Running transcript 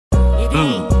What's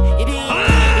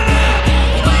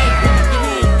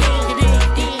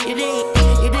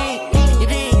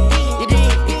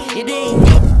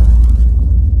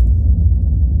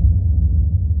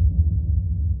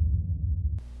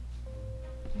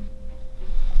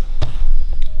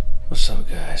up,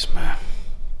 guys, man?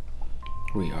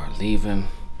 We are leaving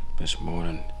this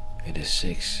morning. It is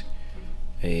 6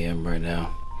 a.m. right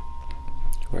now.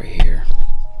 Right here,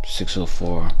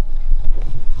 6:04.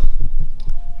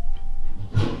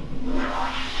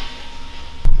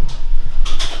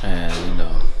 And you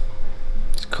know,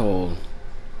 it's cold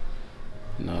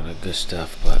and all that good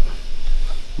stuff, but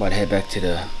I'm about to head back to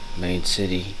the main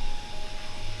city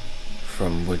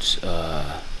from which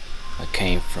I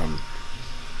came from.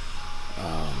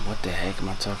 What the heck am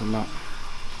I talking about?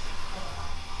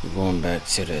 We're going back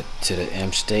to the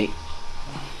M state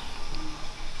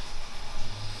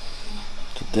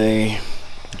today.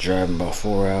 Driving about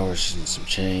 4 hours and some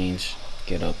change.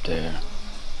 Get up there,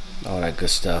 all that good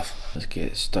stuff. Let's get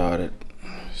it started.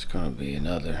 It's gonna be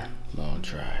another long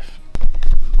drive.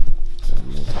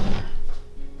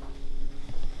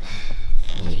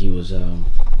 And he was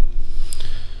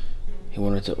he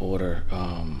wanted to order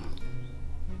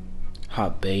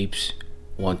Hot Babes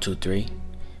 1, 2, 3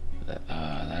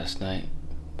 last night,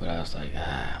 but I was like,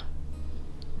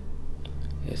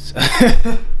 it's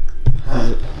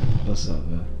what's up,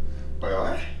 man? Wait,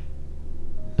 what?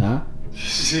 Huh?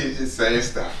 She just saying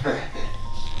stuff.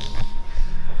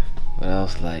 But I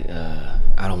was like,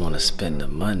 I don't want to spend the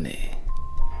money.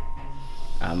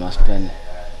 I'm not spending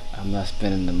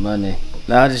the money.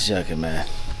 Nah, I'm just joking, man.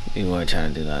 We weren't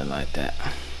trying to do nothing like that.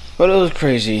 But it was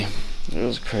crazy. It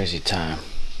was a crazy time.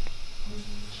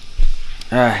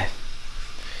 Alright.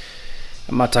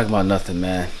 I'm not talking about nothing,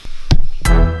 man.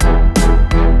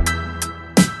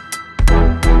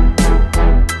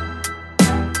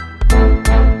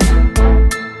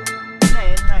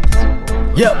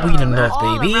 Yep, we in the north,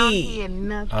 baby.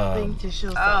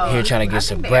 Here trying to get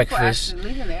some breakfast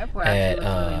at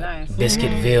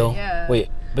Biscuitville. Wait,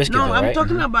 Biscuitville, no, I'm right?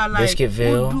 talking about like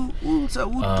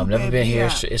Biscuitville. Never been here.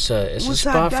 It's a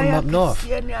spot from up north.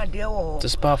 It's a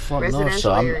spot from up north.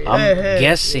 So I'm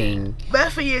guessing,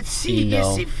 you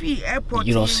know,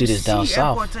 you don't see this down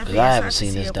south, because I haven't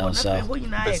seen this down south.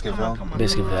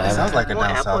 Biscuitville. It sounds like a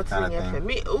down south kind of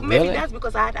thing. Maybe that's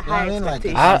because I had a high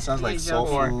expectation. It sounds like soul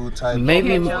food type.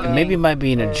 Maybe it might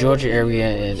be in the Georgia area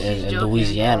and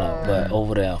Louisiana, but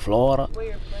over there in Florida.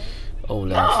 Over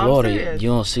there in Florida, you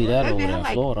don't see that over there in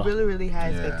Florida. Really high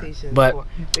expectations. But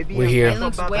we're here,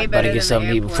 about to get something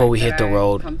to eat before we hit the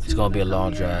road. It's gonna be a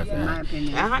long drive, man.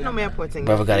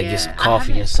 Brother gotta get some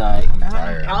coffee inside.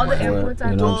 All the airports are,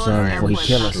 you know what I'm saying? Before he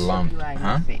kill us.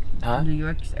 Huh?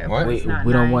 What?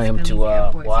 We don't want him to.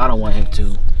 Well, I don't want him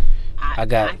to. I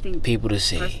got people to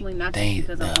see. They ain't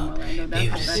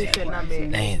people to see.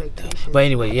 But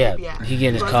anyway, yeah, he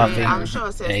getting his coffee and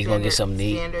he's gonna get something to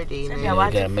eat. And we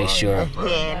gotta make sure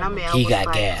he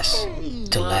got gas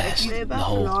to last the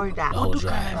whole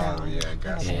drive.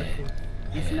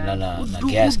 Yeah, no,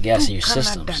 gas in your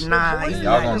systems.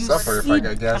 Y'all gonna suffer if I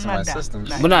got gas in my systems.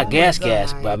 Well, not gas,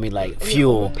 but I mean like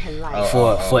fuel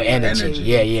for energy.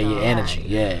 Yeah, energy.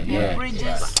 Yeah.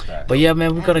 But yeah,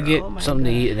 man, we're gonna get something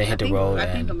to eat and then hit the road.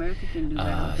 And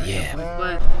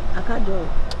yeah. I can't do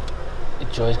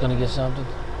it. Joy's gonna get something.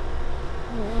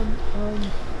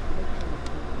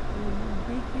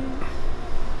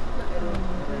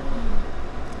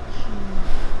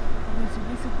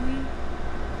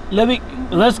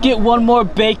 Let's get one more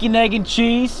bacon, egg, and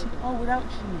cheese. Oh, without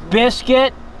cheese.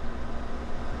 Biscuit.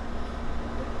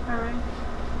 Alright.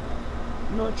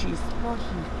 No cheese.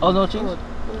 Oh, no cheese?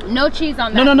 No cheese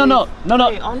on that. No.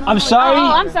 I'm sorry.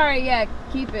 Oh, I'm sorry. Yeah,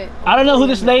 keep it. I don't know who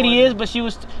this lady is, but she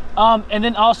was, and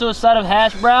then also a side of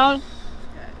hash brown.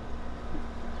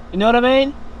 You know what I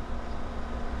mean?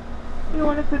 You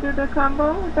wanted to do the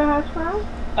combo with the hash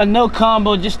brown? No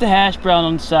combo, just the hash brown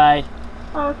on the side.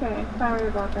 Oh, okay, sorry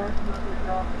about that.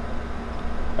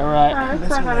 Alright. Let's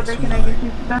try another bacon, egg, and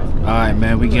cheese. Alright,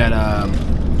 man, we got a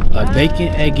bacon,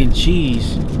 egg, and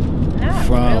cheese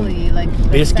from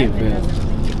Biscuitville.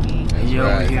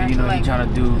 Yo, here, you know, he's trying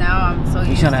to do.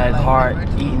 He's trying to have hard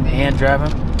eating and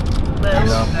driving.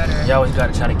 You always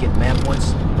got to try to get man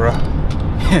points, bro.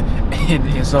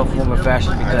 in some form or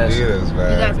fashion,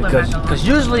 because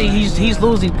usually he's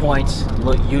losing points.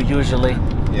 Usually.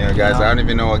 Yeah, guys, I don't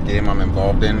even know what game I'm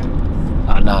involved in.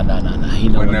 Oh, no. He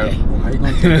knows what game. Why are you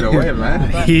gonna take it away, man?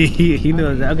 he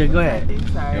knows that. Okay, go ahead.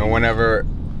 You know, whenever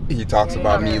he talks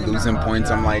about me losing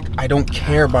points, I'm like, I don't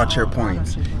care about your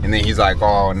points. And then he's like,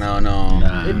 oh, no.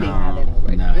 Nah,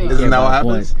 Isn't that what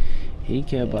happens? He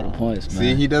care about the points, man.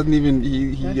 See, he doesn't even.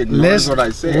 He ignores what I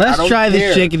say. Let's try care.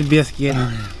 this chicken biscuit.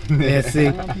 Yeah, see,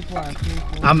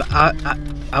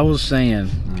 I was saying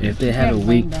if they have a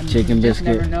weak chicken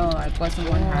biscuit,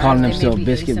 calling themselves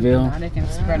Biscuitville,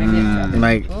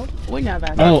 like,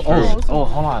 oh,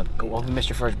 hold on, we missed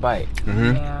your first bite.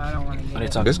 Yeah, I don't want to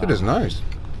get it. Biscuit is nice.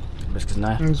 Biscuit's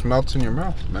nice. It just melts in your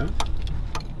mouth, man.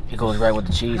 It goes right with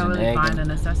the cheese and the egg. Find a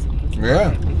necessity.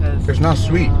 Yeah, it's not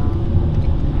sweet.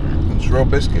 It's real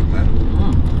biscuit, man.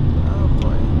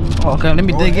 Oh, okay, let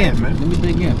me dig in. Man. Let me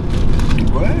dig in.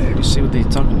 Go ahead. Let me see what they're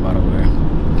talking about over there.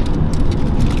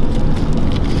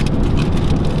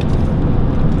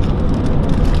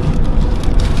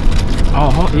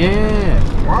 Oh, yeah.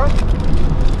 What?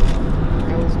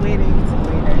 I was waiting.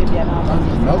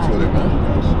 It melts with it, man.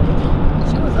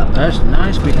 That's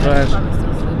nice because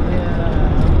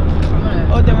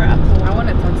Oh, they were apple. I want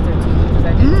to touch their too because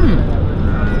I didn't.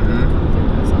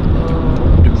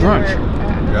 the crunch.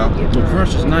 Yeah. The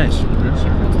crunch is nice. She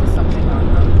posted something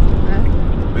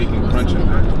on Bacon crunch in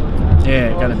there.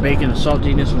 Yeah, got the bacon, the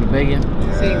saltiness from the bacon,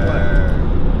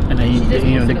 Yeah. and then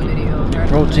you know the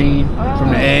protein from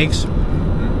the eggs.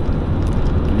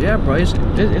 Yeah, bro, it's a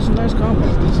nice combo.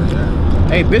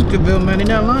 Hey, Biscuitville, man, they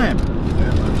not lying.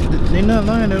 They not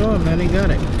lying at all, man. They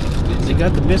got it. They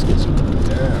got the biscuits.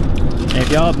 Yeah. And if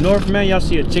y'all up north, man, y'all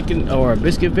see a chicken or a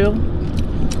Biscuitville,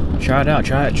 try it out.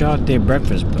 Try out their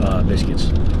breakfast biscuits.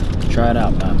 Try it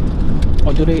out, man.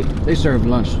 Oh, do they serve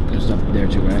lunch and stuff there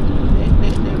too, right?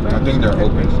 I think they're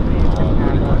open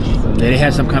pretty much. They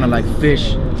had some kind of like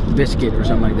fish biscuit or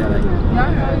something like that.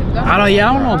 Like, I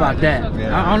don't know about that.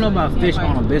 Yeah. I don't know about fish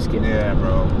on a biscuit. Yeah,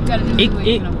 bro.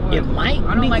 It might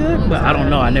be good, but I don't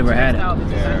know. I never had it. Yeah.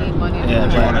 Yeah,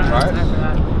 You want to try it?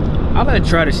 I'll let it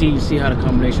try to see how the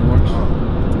combination works.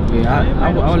 Yeah,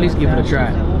 I'll at least give it a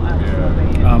try.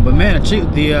 Yeah. But man, the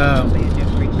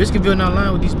Biscuitville not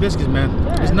lying with these biscuits, man.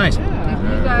 It's nice. If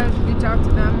you guys reach out to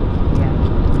them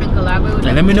and collaborate with them,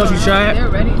 And let me know if you try it. They're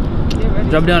ready.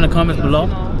 Drop down in the comments below.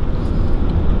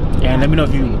 And let me know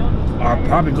if you are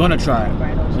probably gonna try it,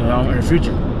 you know, in the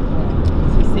future.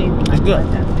 It's good.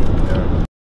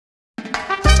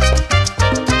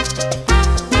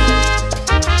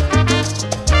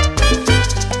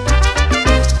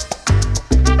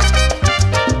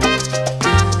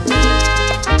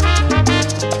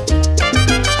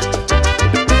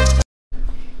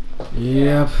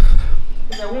 Yep.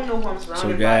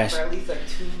 So guys,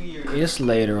 it's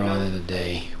later on in the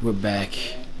day. We're back,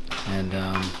 and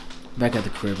back at the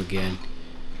crib again.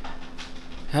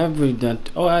 Haven't really done.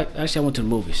 Oh, I went to the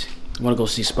movies. I want to go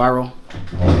see Spiral.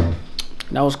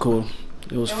 That was cool.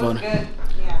 It was fun. Good.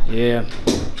 Yeah.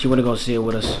 She wanted to go see it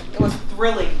with us. It was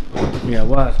thrilling. Yeah, it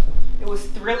was. It was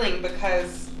thrilling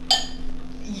because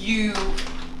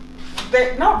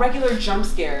they're not regular jump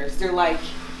scares. They're like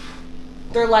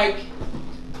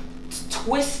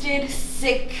twisted,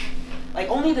 sick. Like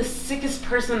only the sickest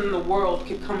person in the world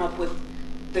could come up with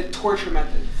the torture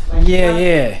methods. Like,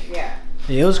 Yeah,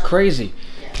 it was crazy.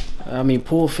 Yeah. I mean,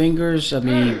 pulled fingers. I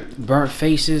mean, burnt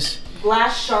faces.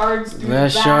 Glass shards through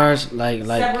Glass the back, shards, like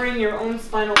severing your own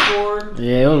spinal cord.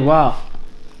 Yeah, it was wild.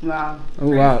 Wow.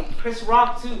 Oh wow. Chris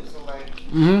Rock too. So like.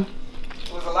 It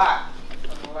was a lot.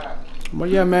 Well,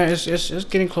 yeah, man, it's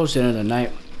getting close to the end of the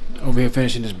night. Over here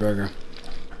finishing this burger.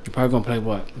 You're probably gonna play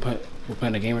what? We're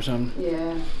playing a game or something?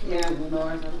 Yeah. Yeah, we're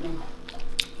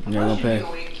gonna play.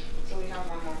 So we have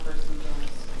one more person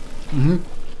join us.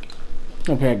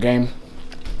 Gonna play a game.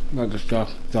 Like good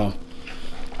stuff. So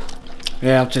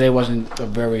yeah, today wasn't a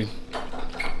very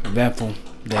eventful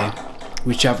day.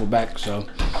 We traveled back, so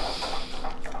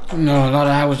a lot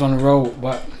of hours on the road,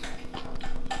 but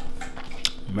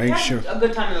make sure. A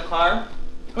good time in the car.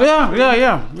 Oh yeah.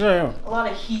 A lot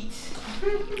of heat.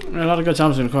 A lot of good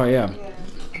times in the car, yeah.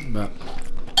 But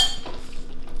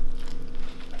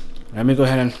let me go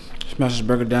ahead and smash this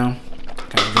burger down.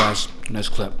 Catch you guys next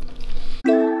clip.